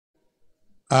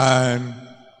and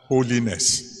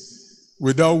holiness,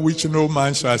 without which no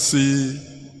man shall see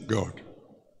God.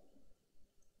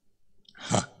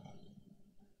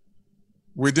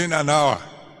 Within an hour,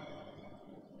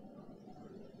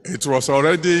 it was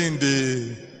already in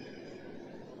the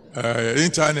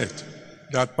internet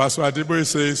that Pastor Adeboye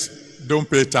says, don't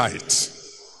pay tithe.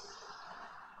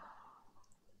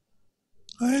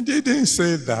 I didn't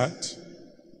say that.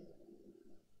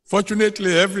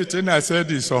 Fortunately, everything I said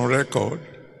is on record.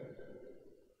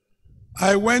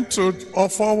 I went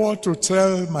forward to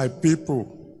tell my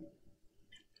people,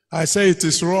 I say it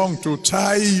is wrong to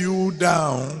tie you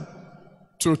down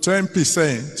to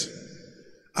 10%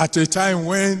 at a time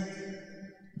when,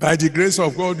 by the grace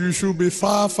of God, you should be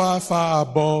far, far, far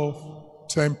above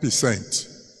 10%.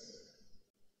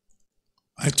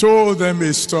 I told them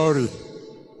a story,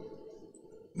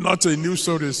 not a new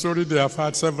story, a story they have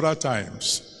heard several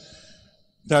times,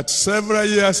 that several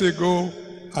years ago,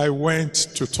 I went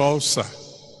to Tulsa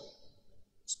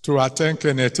to attend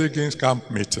Kenneth Hagin's camp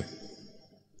meeting.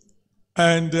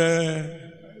 And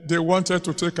they wanted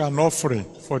to take an offering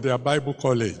for their Bible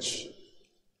college.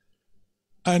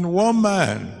 And one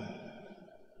man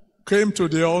came to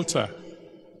the altar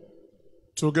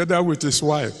together with his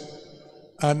wife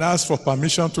and asked for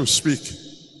permission to speak.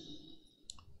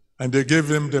 And they gave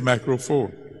him the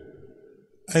microphone.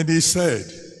 And he said,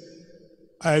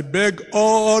 I beg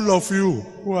all of you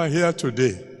who are here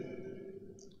today,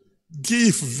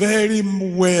 give very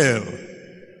well.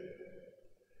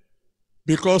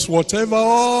 Because whatever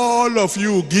all of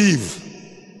you give,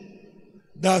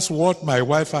 that's what my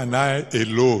wife and I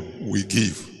alone will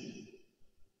give.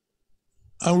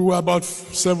 And we were about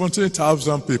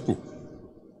 17,000 people.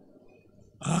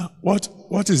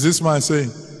 What is this man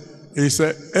saying? He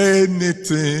said,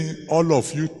 anything all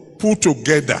of you put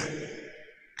together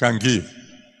can give.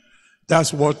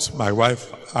 That's what my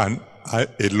wife and I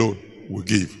alone will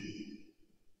give.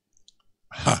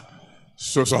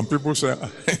 So some people say,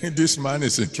 this man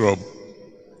is in trouble.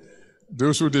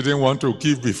 Those who didn't want to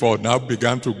give before now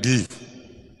began to give.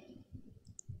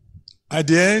 At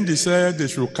the end, he said they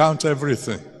should count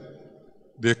everything.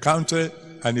 They counted,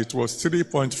 and it was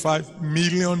 $3.5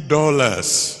 million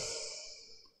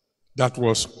that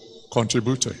was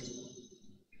contributed.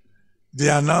 They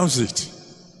announced it.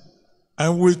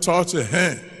 And we thought,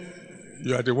 hey,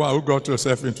 you are the one who got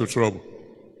yourself into trouble.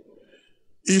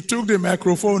 He took the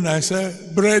microphone and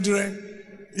said, brethren,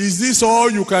 is this all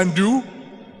you can do?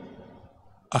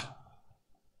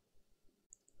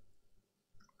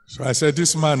 So I said,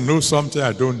 this man knows something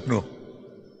I don't know.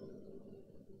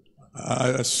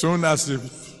 As soon as the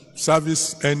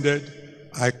service ended,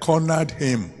 I cornered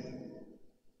him.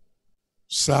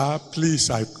 Sir, please,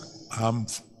 I am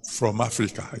from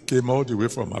Africa. I came all the way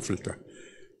from Africa.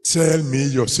 Tell me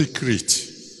your secret.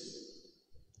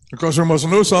 Because you must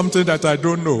know something that I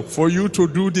don't know for you to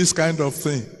do this kind of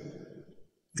thing.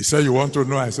 He said, you want to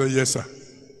know? I said, yes, sir.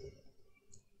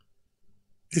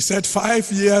 He said,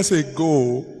 5 years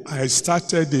ago, I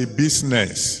started a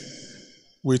business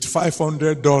with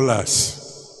 $500.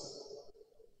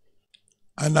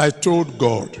 And I told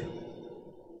God,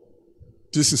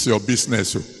 this is your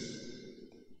business.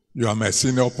 You are my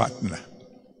senior partner.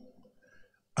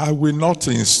 I will not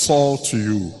insult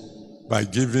you by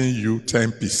giving you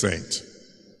 10%.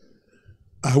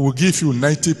 I will give you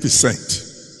 90%.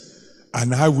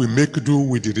 And I will make do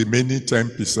with the remaining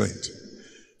 10%.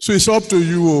 So it's up to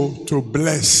you to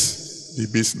bless the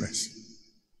business.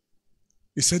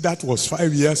 He said that was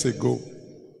 5 years ago.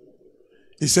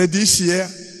 He said this year,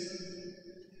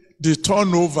 the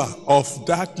turnover of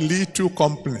that little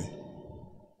company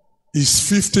is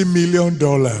 $50 million.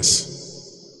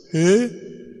 Eh?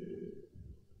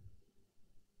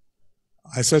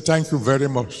 I said, thank you very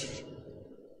much.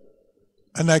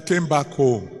 And I came back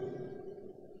home.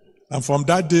 And from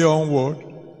that day onward,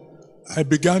 I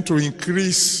began to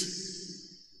increase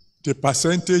the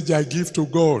percentage I give to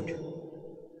God.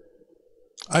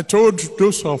 I told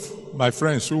those of my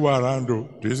friends who were around, oh,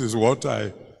 this is what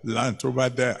I learned over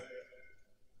there.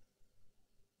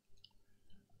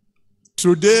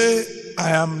 Today,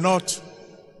 I am not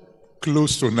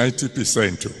close to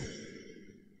 90%,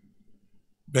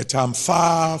 but I'm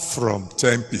far from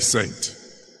 10%.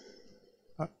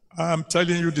 I'm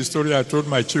telling you the story I told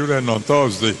my children on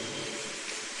Thursday.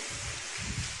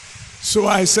 So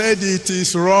I said it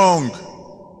is wrong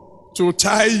to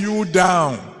tie you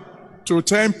down to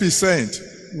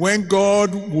 10% when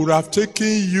God would have taken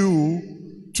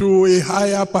you to a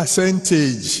higher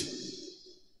percentage.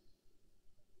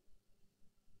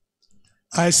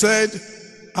 I said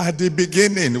at the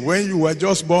beginning, when you were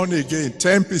just born again,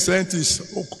 10%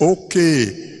 is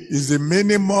okay. Is the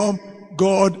minimum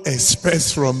God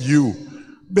expects from you.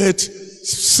 But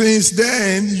since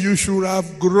then, you should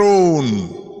have grown.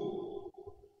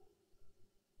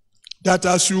 That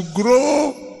as you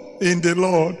grow in the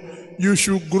Lord, you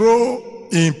should grow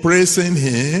in praising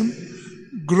Him,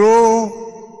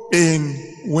 grow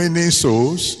in winning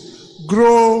souls,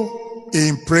 grow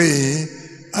in praying,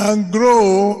 and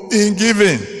grow in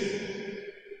giving.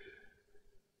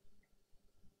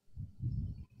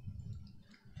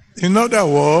 In other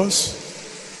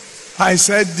words, I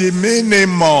said the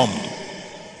minimum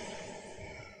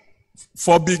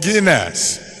for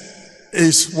beginners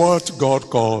is what God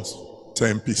calls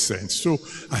 10%. So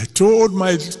I told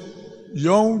my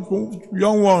young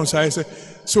ones, I said,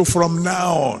 so from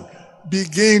now on,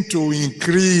 begin to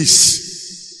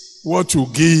increase what you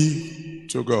give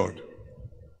to God.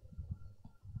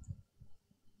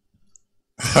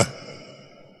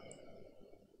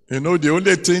 You know, the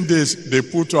only thing they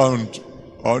put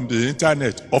on the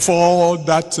internet of all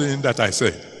that thing that I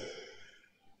said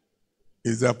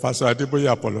is that Pastor Adeboye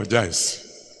apologized.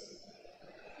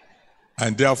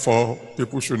 And therefore,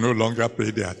 people should no longer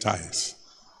pay their tithes.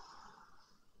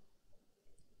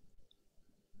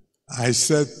 I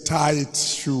said tithe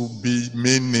should be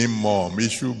minimum.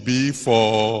 It should be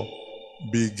for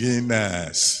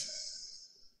beginners.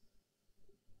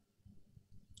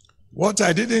 What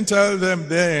I didn't tell them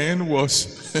then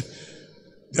was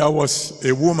there was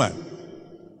a woman,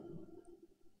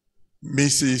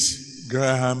 Mrs.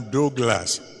 Graham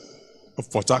Douglas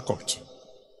of Port Harcourt.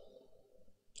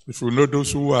 If you know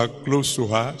those who are close to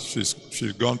her, she's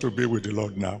gone to be with the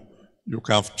Lord now. You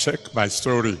can check my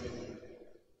story.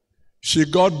 She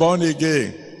got born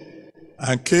again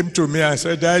and came to me and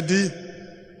said, Daddy,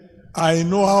 I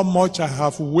know how much I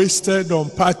have wasted on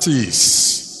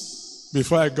parties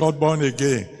before I got born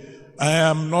again. I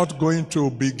am not going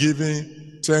to be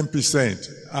giving 10%.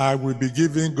 I will be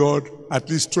giving God at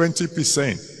least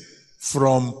 20%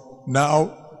 from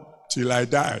now till I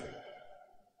die.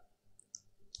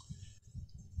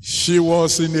 She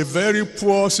was in a very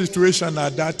poor situation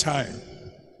at that time.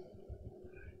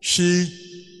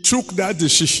 She took that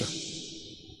decision.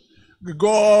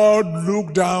 God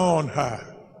looked down on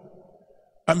her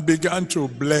and began to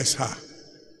bless her.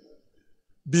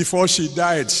 Before she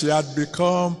died, she had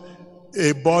become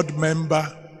a board member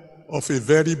of a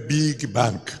very big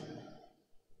bank.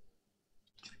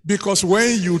 Because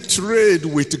when you trade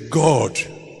with God,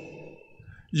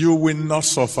 you will not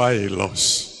suffer a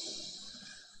loss.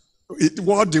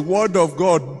 What the Word of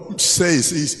God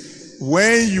says is,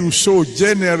 when you sow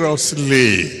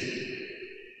generously,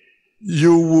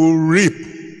 you will reap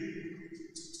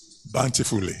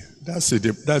bountifully. That's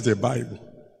the Bible.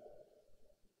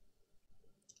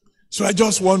 So I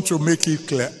just want to make it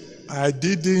clear. I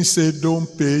didn't say don't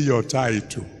pay your tithe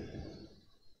too.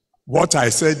 What I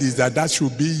said is that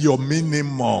should be your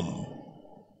minimum.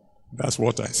 That's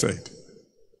what I said.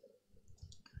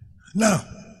 Now,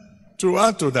 to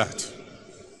add to that,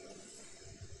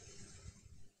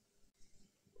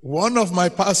 one of my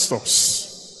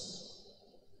pastors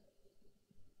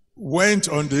went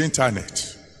on the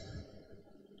internet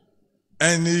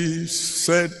and he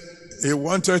said he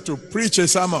wanted to preach a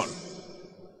sermon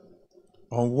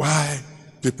on why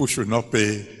people should not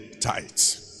pay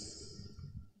tithes.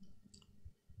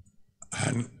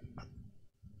 And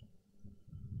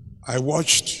I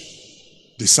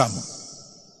watched the sermon.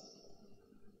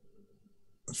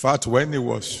 In fact, when he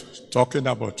was talking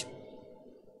about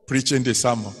preaching the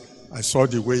sermon, I saw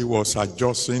the way he was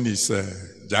adjusting his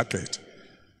jacket.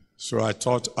 So I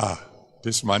thought,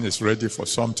 this man is ready for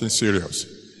something serious.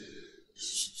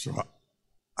 So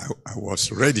I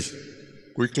was ready.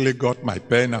 Quickly got my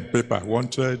pen and paper. I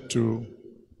wanted to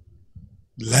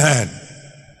learn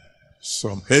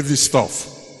some heavy stuff.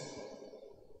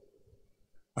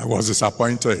 I was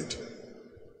disappointed.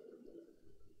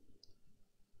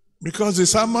 Because the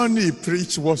sermon he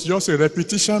preached was just a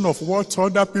repetition of what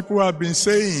other people have been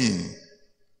saying.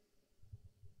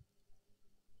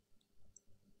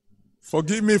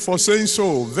 Forgive me for saying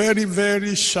so. Very,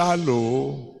 very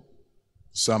shallow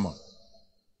sermon.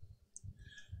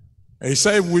 He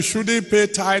said we shouldn't pay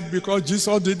tithe because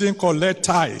Jesus didn't collect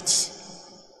tithes.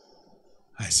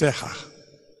 I said,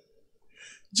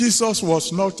 Jesus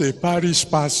was not a parish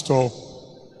pastor.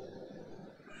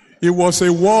 He was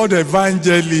a world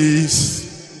evangelist.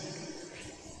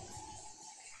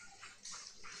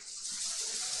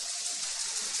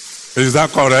 Is that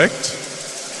correct?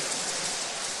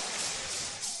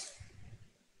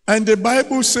 And the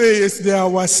Bible says there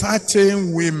were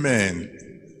certain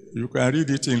women You can read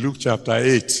it in Luke chapter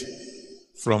 8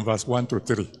 from verse 1 to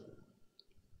 3.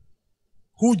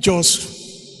 Who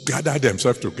just gathered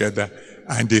themselves together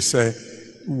and they said,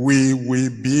 we will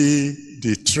be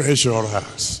the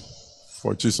treasurers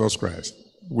for Jesus Christ.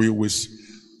 We will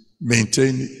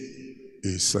maintain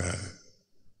his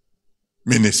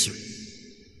ministry.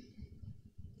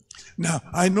 Now,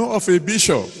 I know of a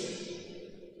bishop.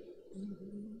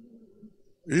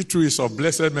 He too is of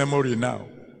blessed memory now,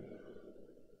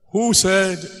 who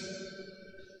said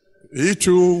he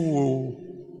too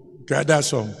will gather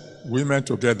some women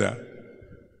together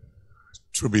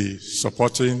to be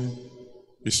supporting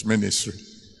his ministry.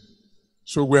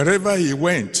 So wherever he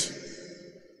went,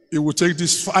 he would take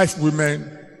these 5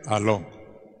 women along.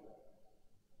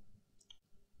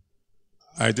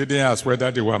 I didn't ask whether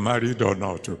they were married or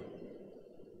not.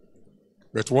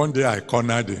 But one day I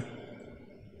cornered him.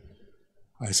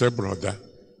 I said, brother,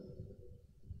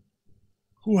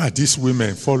 who are these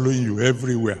women following you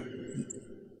everywhere?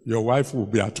 Your wife will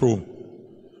be at home,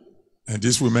 and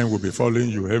these women will be following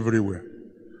you everywhere.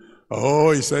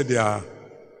 Oh, he said they are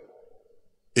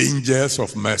angels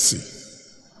of mercy.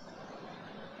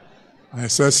 I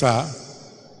said, sir,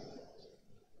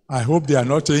 I hope they are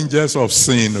not angels of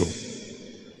sin. No.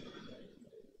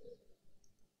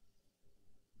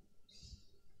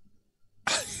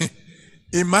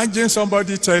 Imagine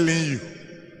somebody telling you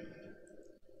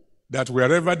that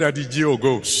wherever Daddy Gio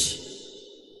goes,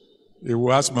 he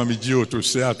will ask Mommy Gio to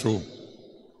stay at home,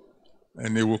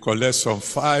 and he will collect some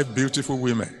 5 beautiful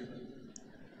women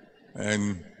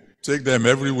and take them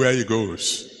everywhere he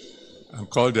goes and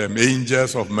call them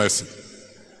angels of mercy.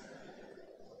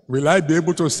 Will I be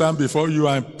able to stand before you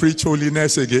and preach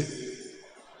holiness again?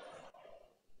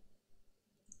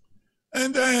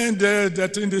 And then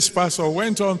this pastor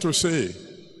went on to say,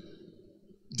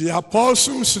 the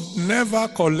apostles never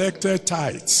collected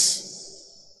tithes.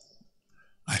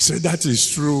 I said, that is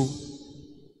true.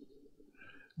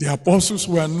 The apostles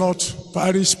were not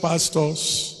parish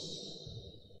pastors.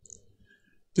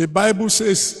 The Bible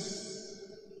says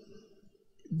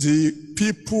the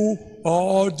people,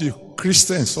 all the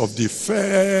Christians of the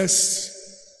first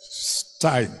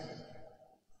time,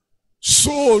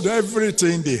 sold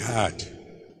everything they had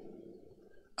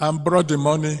and brought the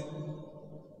money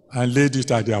and laid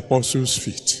it at the apostles'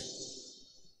 feet.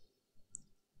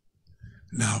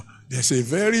 Now, there's a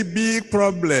very big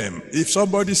problem. If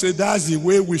somebody says that's the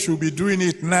way we should be doing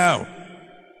it now.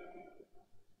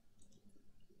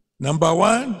 Number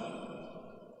one,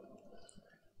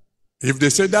 if they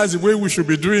say that's the way we should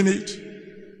be doing it,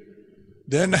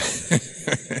 then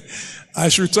I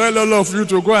should tell all of you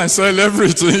to go and sell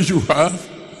everything you have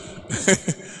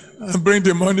and bring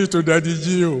the money to Daddy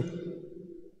Gio.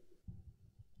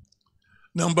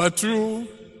 Number two,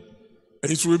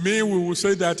 it will mean we will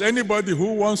say that anybody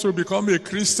who wants to become a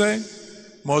Christian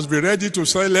must be ready to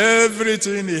sell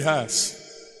everything he has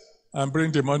and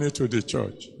bring the money to the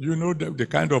church. You know the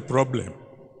kind of problem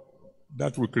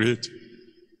that will create.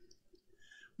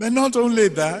 But not only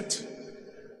that,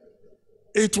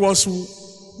 it was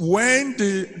when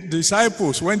the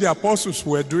disciples, when the apostles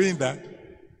were doing that,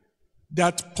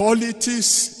 that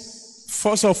politics,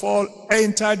 first of all,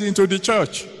 entered into the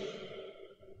church.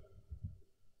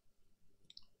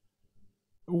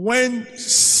 When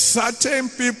certain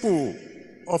people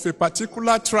of a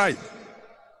particular tribe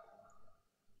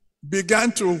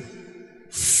began to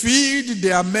feed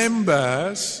their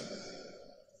members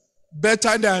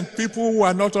better than people who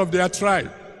are not of their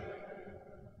tribe.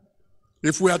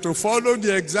 If we are to follow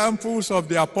the examples of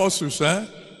the apostles, then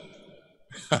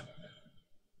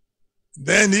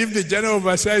if the general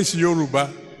overseer is Yoruba,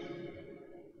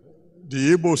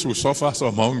 the Igbos will suffer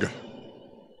some hunger.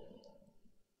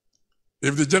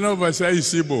 If the general overseer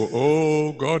is Igbo,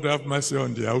 oh, God have mercy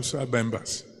on the Hausa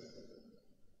members.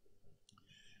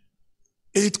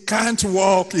 It can't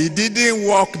work. It didn't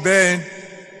work then.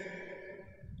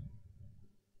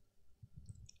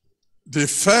 The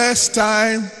first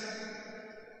time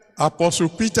Apostle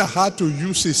Peter had to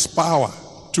use his power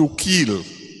to kill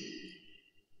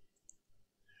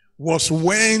was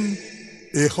when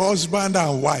a husband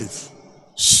and wife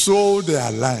sold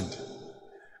their land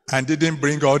and didn't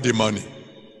bring all the money.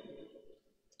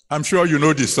 I'm sure you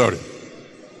know the story.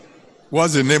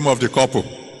 What's the name of the couple?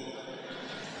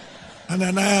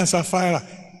 Ananias and Sapphira.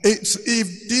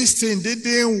 If this thing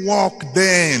didn't work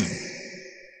then,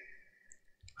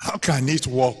 how can it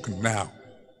work now?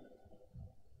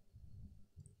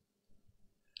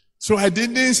 So I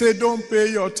didn't say don't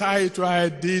pay your tithe. I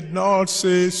did not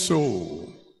say so.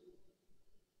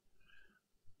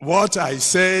 What I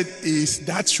said is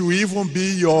that should even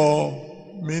be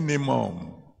your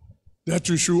minimum. that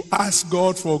you should ask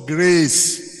God for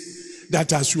grace,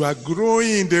 that as you are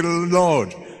growing in the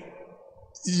Lord,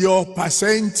 your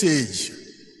percentage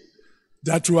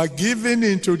that you are giving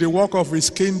into the work of his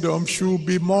kingdom should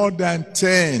be more than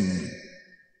 10.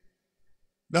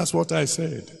 That's what I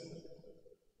said.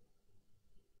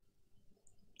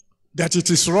 That it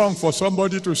is wrong for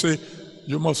somebody to say,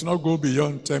 you must not go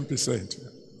beyond 10%.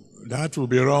 That will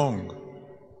be wrong.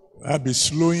 That will be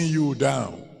slowing you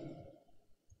down.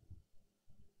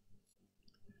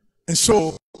 And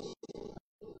so,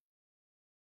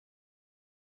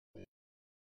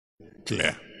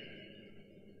 clear.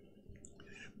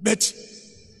 But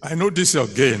I know this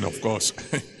again, of course,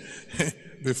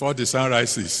 before the sun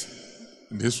rises.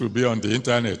 This will be on the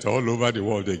internet all over the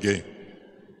world again.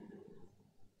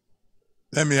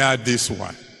 Let me add this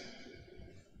one.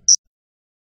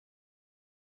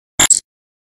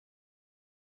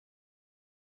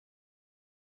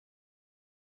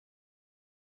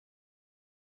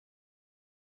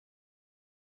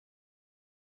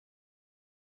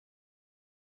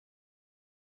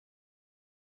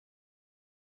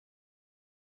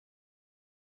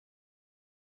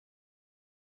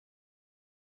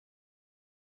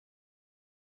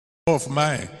 Of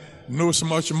mine knows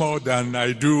much more than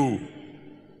I do.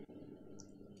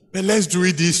 But let's do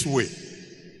it this way.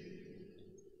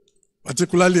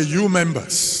 Particularly you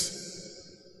members.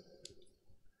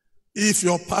 If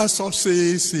your pastor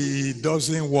says he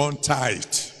doesn't want tithe,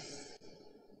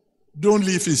 don't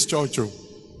leave his church.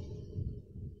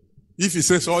 If he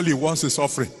says all he wants is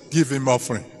offering, give him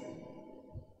offering.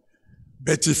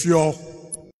 But if you're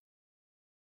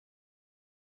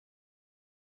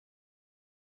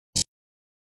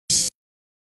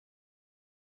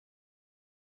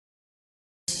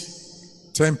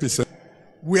 10%,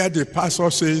 where the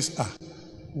pastor says,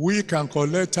 we can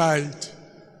collect tithe,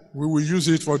 we will use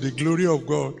it for the glory of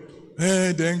God,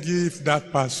 and then give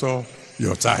that pastor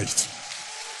your tithe.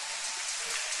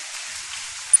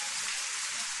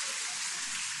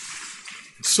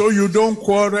 So you don't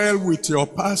quarrel with your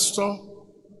pastor,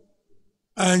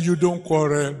 and you don't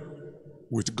quarrel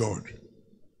with God.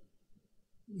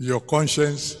 Your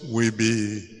conscience will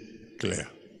be clear.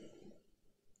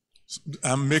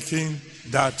 I'm making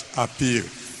that appeal.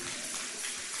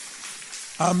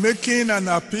 I'm making an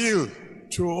appeal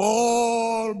to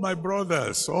all my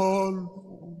brothers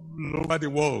all over the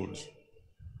world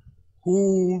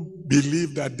who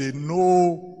believe that they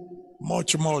know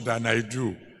much more than I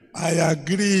do. I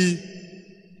agree.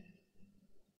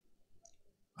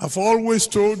 I've always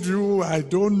told you I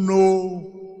don't know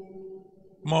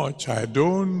much. I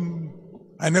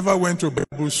never went to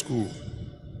Bible school.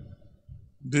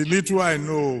 The little I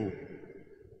know,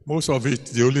 most of it,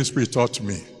 the Holy Spirit taught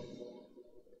me.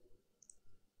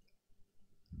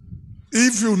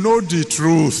 If you know the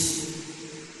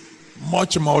truth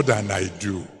much more than I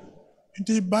do,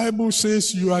 the Bible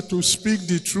says you are to speak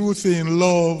the truth in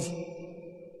love.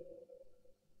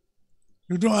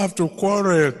 You don't have to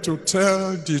quarrel to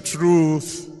tell the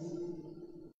truth.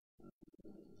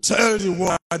 Tell the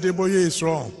world Adeboye is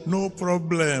wrong. No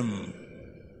problem.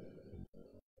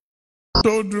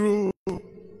 So do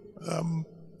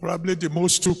probably the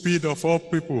most stupid of all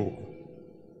people.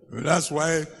 That's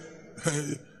why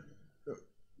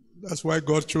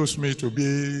God chose me to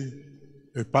be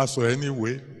a pastor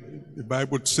anyway. The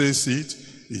Bible says it.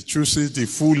 He chooses the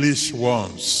foolish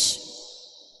ones.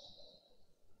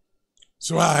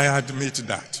 So I admit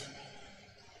that.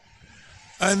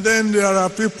 And then there are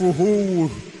people who,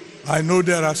 I know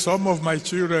there are some of my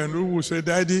children who will say,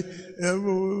 Daddy,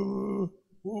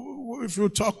 if you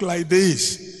talk like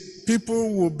this,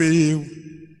 people will be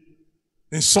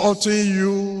insulting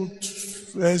you.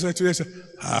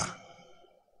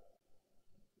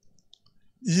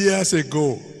 Years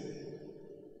ago,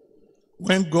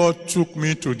 when God took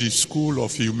me to the school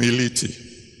of humility,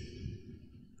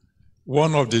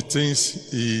 one of the things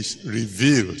He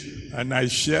revealed, and I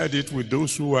shared it with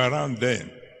those who were around then,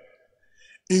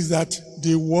 is that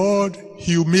the word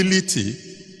humility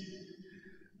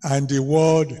and the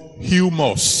word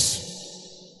humus,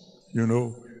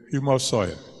 humus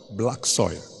soil, black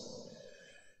soil,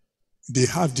 they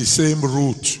have the same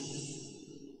root.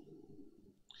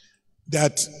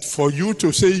 That for you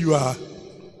to say you are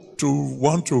to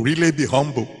want to really be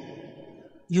humble,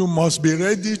 you must be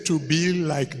ready to be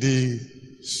like the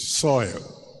soil.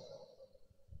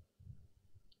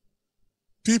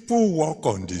 People walk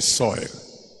on the soil.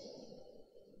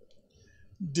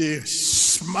 They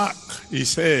smack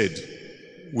his head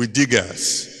with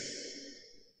diggers.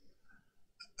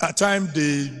 At times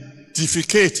they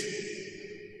defecate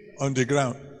on the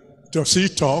ground. Does he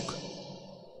talk?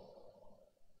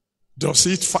 Does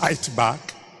it fight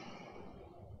back?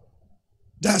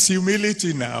 That's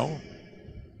humility now.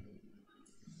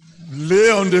 Lay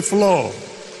on the floor.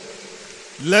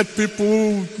 Let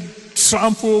people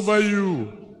trample over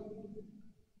you.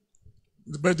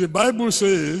 But the Bible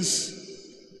says,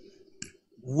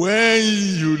 when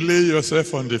you lay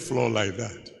yourself on the floor like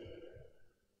that,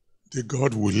 the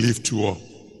God will lift you up.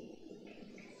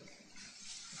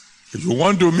 If you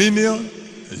want dominion,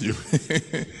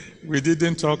 we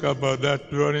didn't talk about that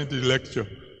during the lecture.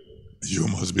 You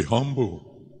must be humble.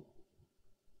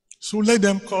 So let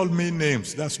them call me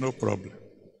names, that's no problem.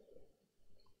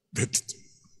 But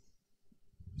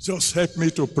just help me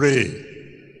to pray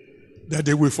that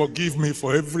they will forgive me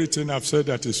for everything I've said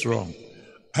that is wrong.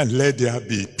 And let there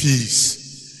be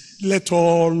peace. Let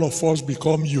all of us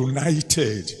become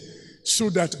united so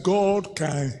that God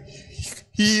can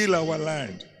heal our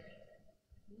land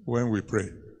when we pray.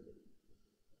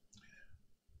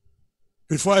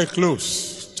 Before I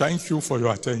close, thank you for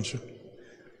your attention.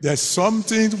 There's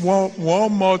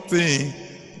one more thing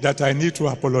that I need to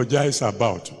apologize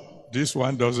about. This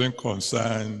one doesn't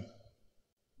concern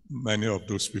many of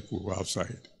those people who are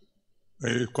outside.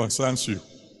 It concerns you.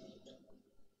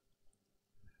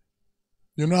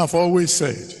 You know, I've always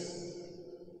said,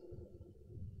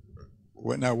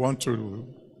 when I want to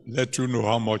let you know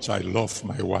how much I love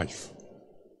my wife,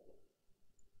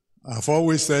 I've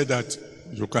always said that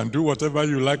you can do whatever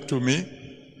you like to me,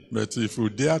 but if you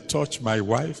dare touch my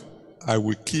wife, I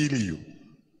will kill you.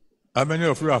 How many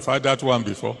of you have heard that one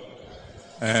before?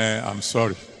 I'm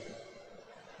sorry.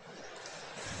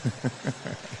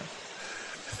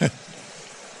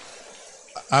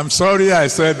 I'm sorry I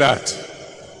said that.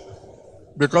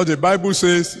 Because the Bible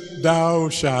says, thou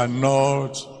shalt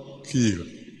not kill.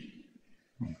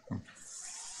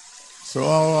 So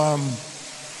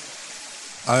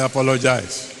I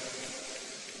apologize.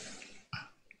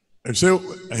 So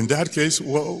in that case,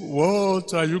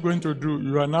 what are you going to do?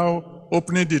 You are now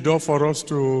opening the door for us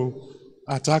to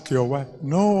attack your wife.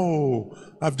 No,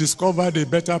 I've discovered a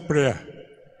better prayer.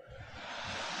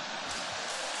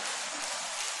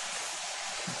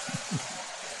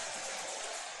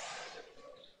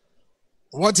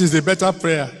 What is the better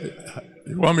prayer?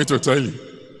 You want me to tell you?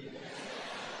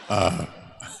 I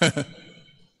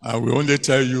will only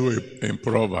tell you in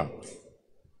Proverbs.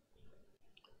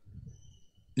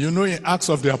 You know, in Acts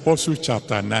of the Apostles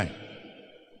chapter 9,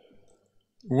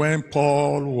 when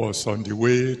Paul was on the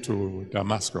way to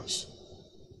Damascus,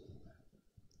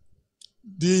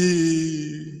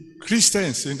 the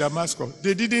Christians in Damascus,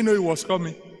 they didn't know he was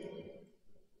coming.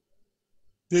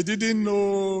 They didn't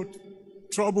know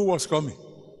trouble was coming.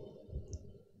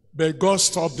 But God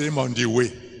stopped him on the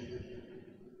way.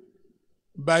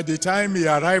 By the time he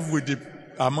arrived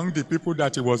among the people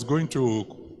that he was going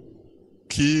to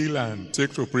kill and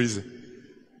take to prison,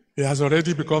 he has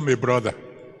already become a brother.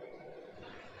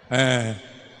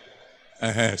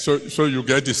 So you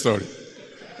get the story.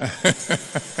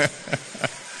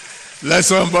 Let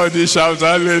somebody shout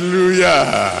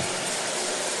hallelujah.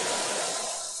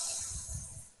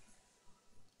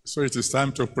 So it is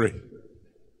time to pray.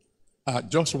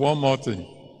 Just one more thing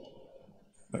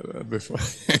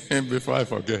before I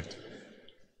forget.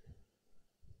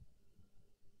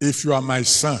 If you are my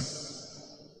son,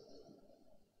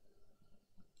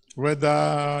 whether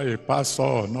a pastor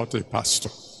or not a pastor,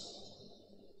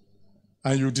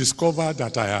 and you discover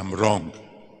that I am wrong,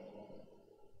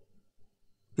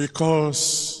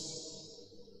 because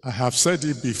I have said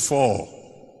it before,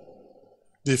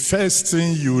 the first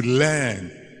thing you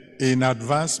learn in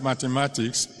advanced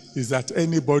mathematics is that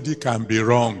anybody can be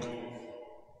wrong.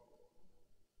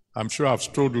 I'm sure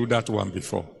I've told you that one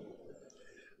before.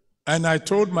 And I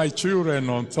told my children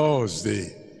on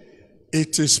Thursday,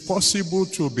 it is possible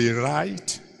to be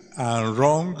right and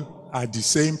wrong at the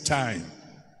same time.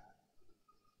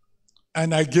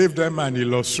 And I gave them an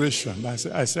illustration. I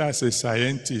said, as a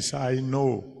scientist, I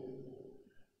know.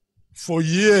 For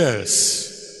years,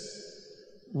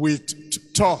 we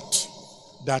taught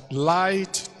that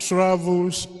light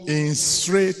travels in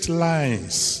straight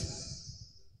lines,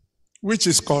 which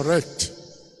is correct.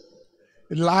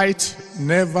 Light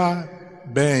never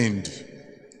bends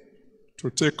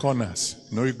to take corners.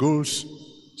 No, it goes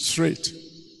straight.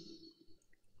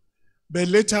 But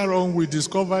later on, we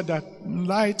discovered that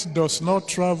light does not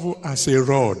travel as a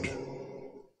rod.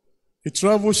 It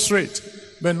travels straight,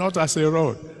 but not as a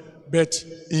rod, but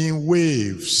in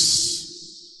waves.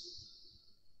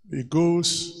 It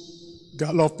goes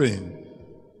galloping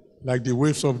like the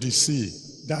waves of the sea.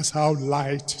 That's how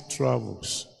light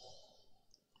travels.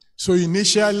 So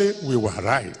initially, we were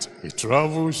right. It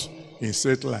travels in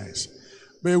straight lines.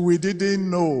 But we didn't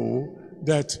know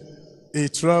that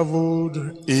it traveled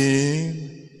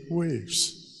in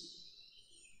waves.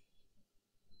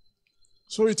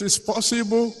 So it is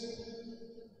possible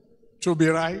to be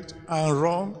right and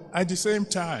wrong at the same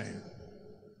time.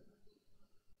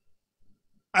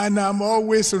 And I'm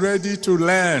always ready to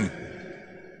learn.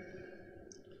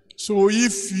 So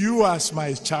if you as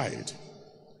my child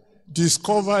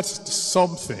discovered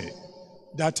something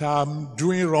that I'm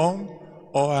doing wrong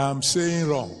or I'm saying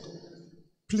wrong,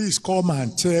 please come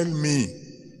and tell me.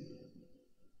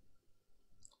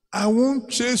 I won't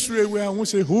chase you away. I won't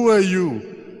say, who are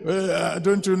you?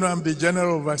 Don't you know I'm the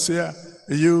general overseer?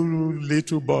 You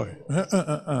little boy.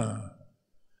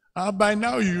 By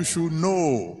now you should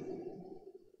know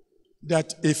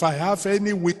that if I have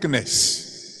any weakness,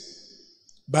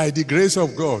 by the grace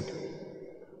of God,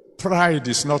 pride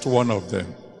is not one of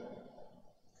them.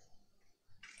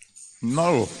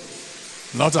 No,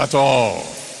 not at all.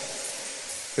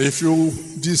 If you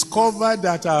discover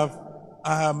that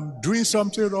I'm doing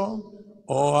something wrong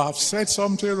or I've said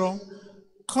something wrong,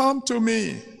 come to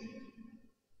me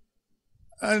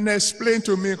and explain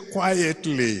to me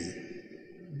quietly.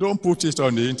 Don't put it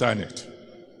on the internet.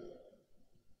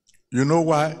 You know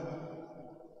why?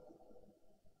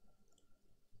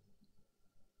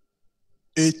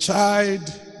 A child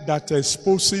that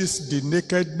exposes the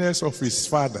nakedness of his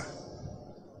father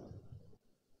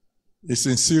is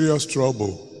in serious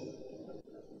trouble.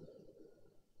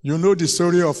 You know the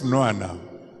story of Noah now.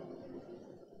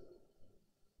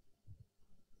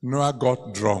 Noah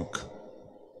got drunk.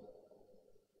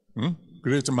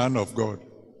 Great man of God.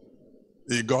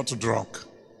 He got drunk.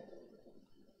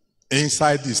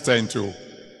 Inside his tent too.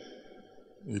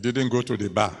 He didn't go to the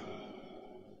bar.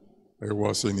 He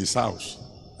was in his house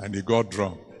and he got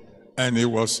drunk. And he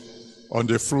was on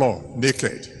the floor,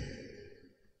 naked.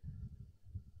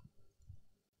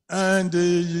 And the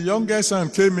youngest son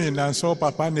came in and saw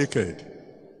Papa naked.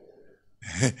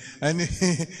 And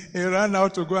he ran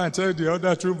out to go and tell the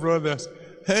other two brothers,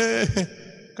 hey,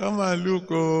 come and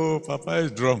look, oh, Papa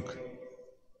is drunk.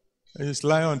 He's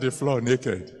lying on the floor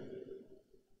naked.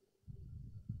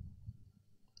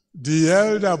 The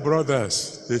elder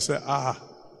brothers, they said,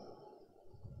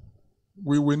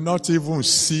 we will not even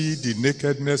see the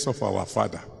nakedness of our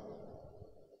father.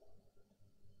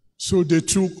 So they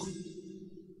took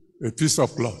a piece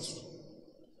of cloth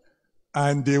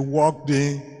and they walked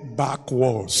in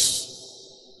backwards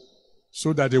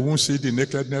so that they won't see the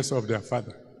nakedness of their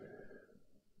father,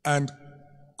 and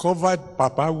covered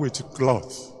Papa with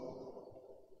cloth.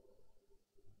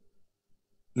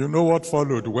 You know what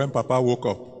followed when Papa woke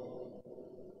up?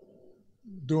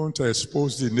 Don't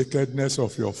expose the nakedness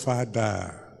of your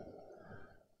father.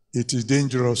 It is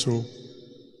dangerous. So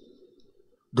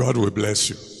God will bless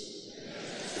you.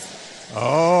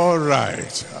 All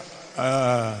right.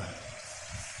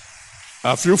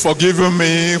 Have you forgiven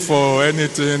me for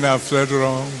anything I've said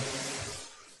wrong?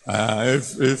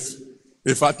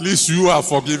 If at least you have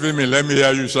forgiven me, let me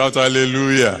hear you shout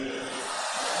hallelujah.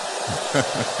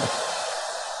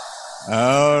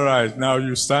 All right, now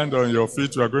you stand on your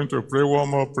feet. We are going to pray one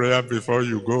more prayer before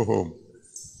you go home.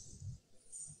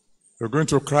 You're going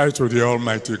to cry to the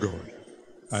Almighty God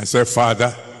and say,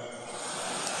 Father,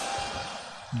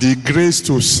 the grace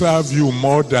to serve you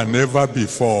more than ever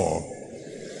before,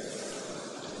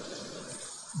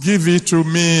 give it to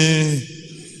me.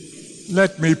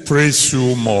 Let me praise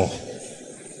you more.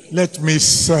 Let me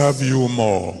serve you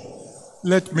more.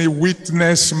 Let me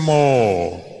witness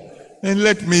more. And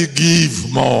let me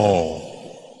give more.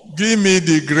 Give me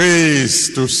the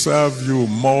grace to serve you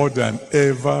more than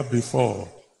ever before.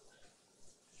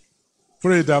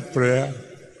 Pray that prayer.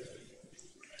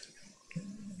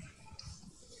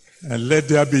 And let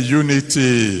there be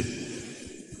unity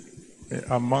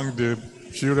among the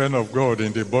children of God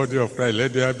in the body of Christ.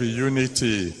 Let there be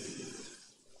unity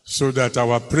so that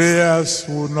our prayers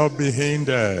will not be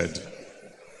hindered,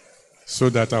 so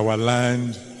that our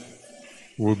land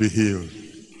will be healed.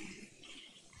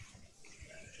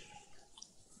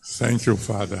 Thank you,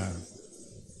 Father.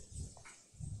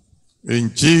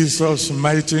 In Jesus'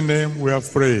 mighty name we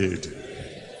have prayed.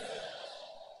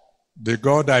 The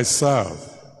God I serve,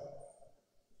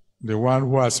 the one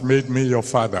who has made me your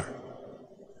father,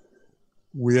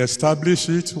 we establish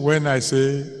it when I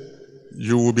say,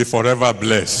 you will be forever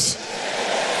blessed.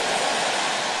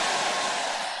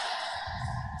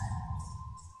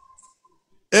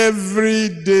 Every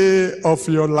day of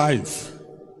your life,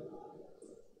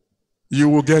 you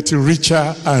will get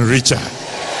richer and richer.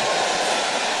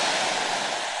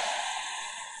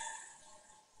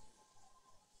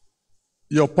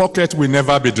 Your pocket will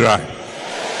never be dry.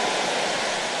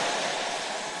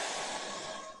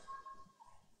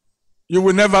 You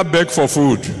will never beg for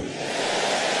food.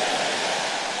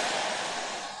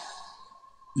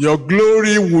 Your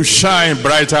glory will shine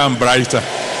brighter and brighter.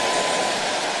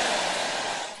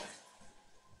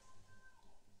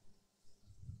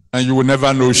 And you will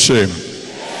never know shame.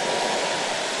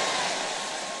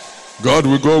 God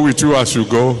will go with you as you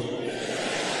go.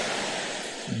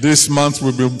 This month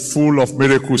will be full of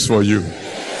miracles for you.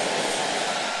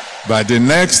 But the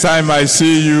next time I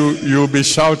see you, you'll be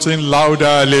shouting louder,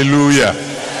 hallelujah.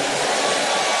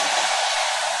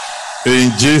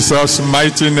 In Jesus'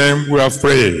 mighty name we have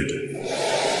prayed.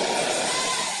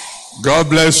 God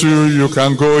bless you. You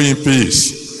can go in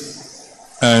peace.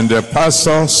 And the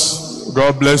pastors,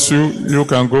 God bless you. You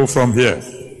can go from here.